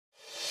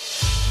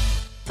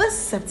This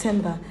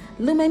September,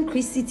 Lumen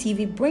Christi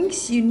TV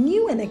brings you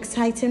new and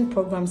exciting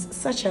programs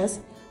such as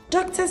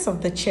Doctors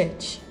of the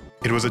Church.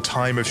 It was a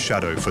time of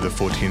shadow for the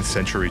 14th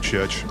century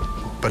church,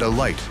 but a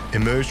light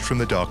emerged from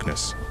the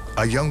darkness.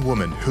 A young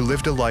woman who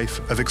lived a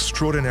life of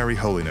extraordinary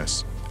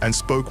holiness and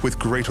spoke with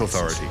great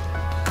authority.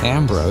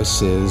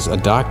 Ambrose is a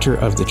doctor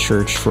of the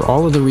church for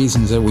all of the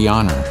reasons that we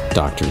honor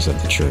doctors of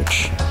the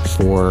church,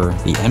 for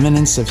the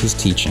eminence of his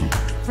teaching.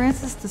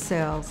 Francis de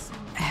Sales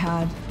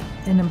had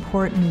an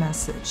important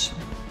message.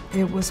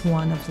 It was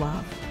one of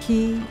love.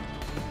 He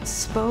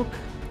spoke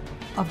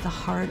of the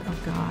heart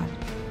of God.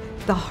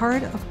 The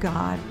heart of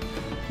God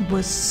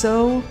was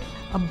so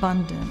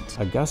abundant.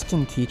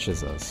 Augustine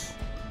teaches us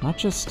not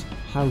just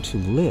how to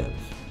live,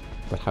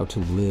 but how to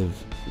live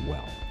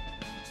well.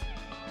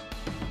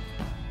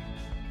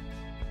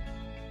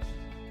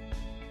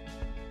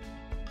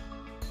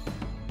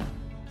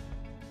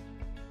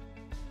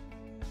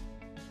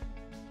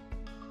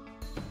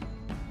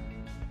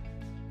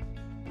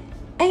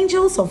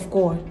 Angels of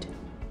God.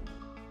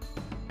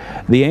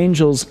 The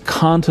angels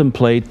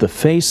contemplate the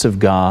face of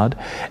God,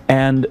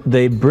 and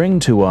they bring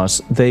to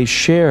us, they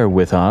share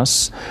with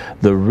us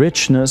the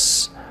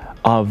richness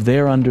of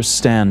their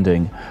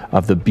understanding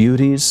of the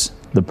beauties,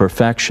 the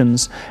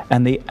perfections,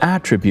 and the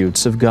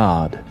attributes of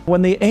God.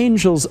 When the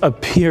angels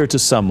appear to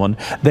someone,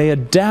 they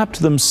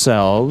adapt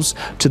themselves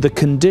to the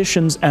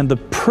conditions and the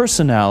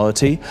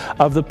personality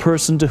of the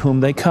person to whom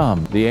they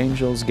come. The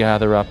angels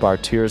gather up our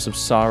tears of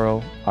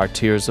sorrow, our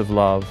tears of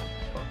love,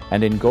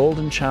 and in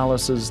golden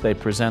chalices they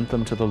present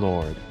them to the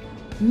Lord.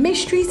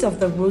 Mysteries of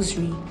the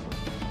Rosary.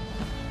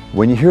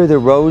 When you hear the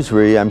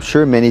Rosary, I'm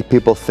sure many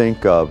people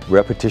think of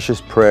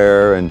repetitious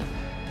prayer and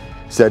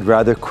said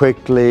rather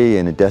quickly,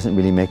 and it doesn't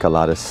really make a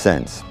lot of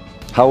sense.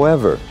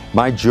 However,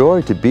 my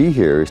joy to be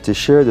here is to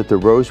share that the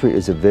Rosary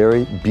is a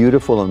very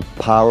beautiful and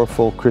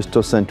powerful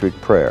Christocentric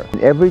prayer.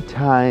 And every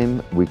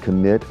time we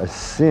commit a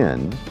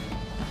sin,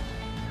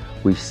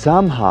 we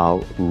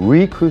somehow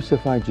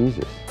re-crucify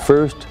Jesus.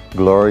 First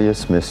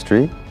glorious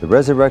mystery, the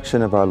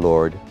resurrection of our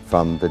Lord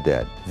from the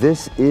dead.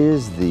 This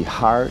is the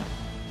heart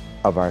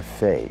of our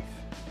faith.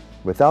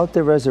 Without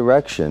the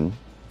resurrection,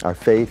 our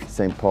faith,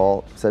 St.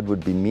 Paul said,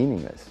 would be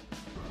meaningless.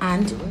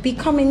 And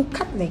becoming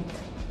Catholic.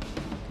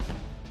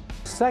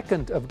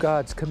 Second of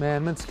God's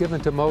commandments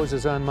given to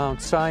Moses on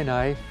Mount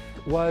Sinai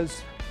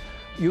was,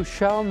 "You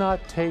shall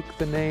not take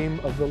the name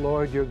of the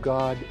Lord your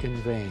God in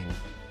vain."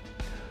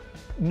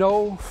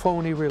 No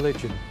phony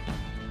religion.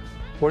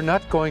 We're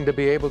not going to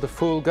be able to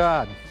fool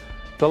God.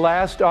 The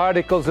last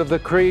articles of the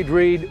Creed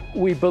read,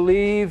 "We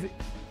believe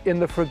in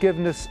the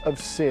forgiveness of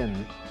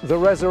sin, the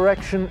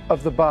resurrection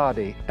of the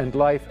body, and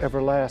life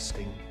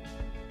everlasting."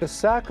 The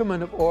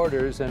sacrament of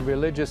orders and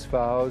religious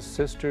vows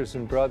sisters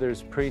and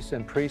brothers, priests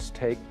and priests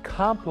take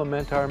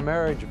complement our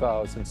marriage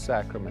vows and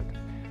sacrament.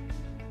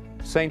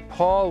 St.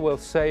 Paul will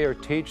say or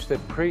teach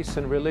that priests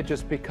and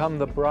religious become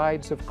the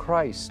brides of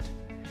Christ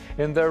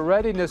in their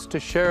readiness to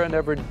share an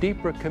ever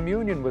deeper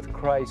communion with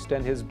Christ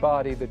and his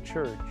body, the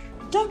Church.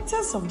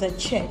 Doctors of the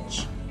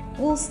Church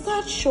will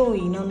start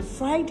showing on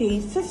Friday,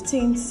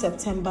 15th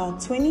September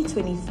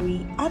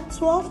 2023 at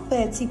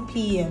 12:30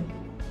 p.m.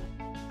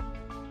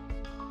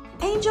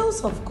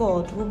 Angels of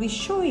God will be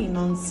showing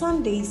on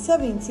Sunday,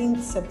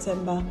 17th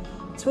September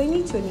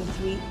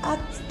 2023 at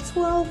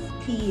 12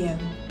 p.m.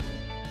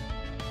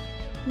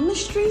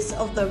 Mysteries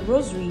of the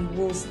Rosary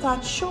will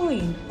start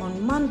showing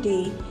on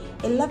Monday,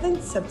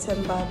 11th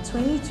September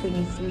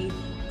 2023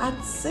 at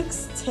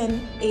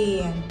 6:10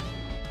 a.m.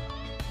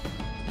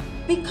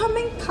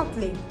 Becoming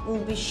Catholic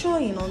will be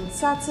showing on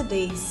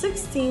Saturday,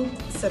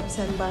 16th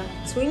September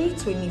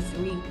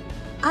 2023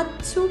 at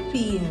 2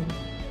 p.m.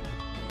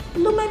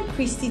 Lumen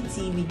Christi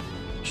TV,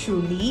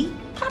 truly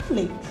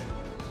Catholic.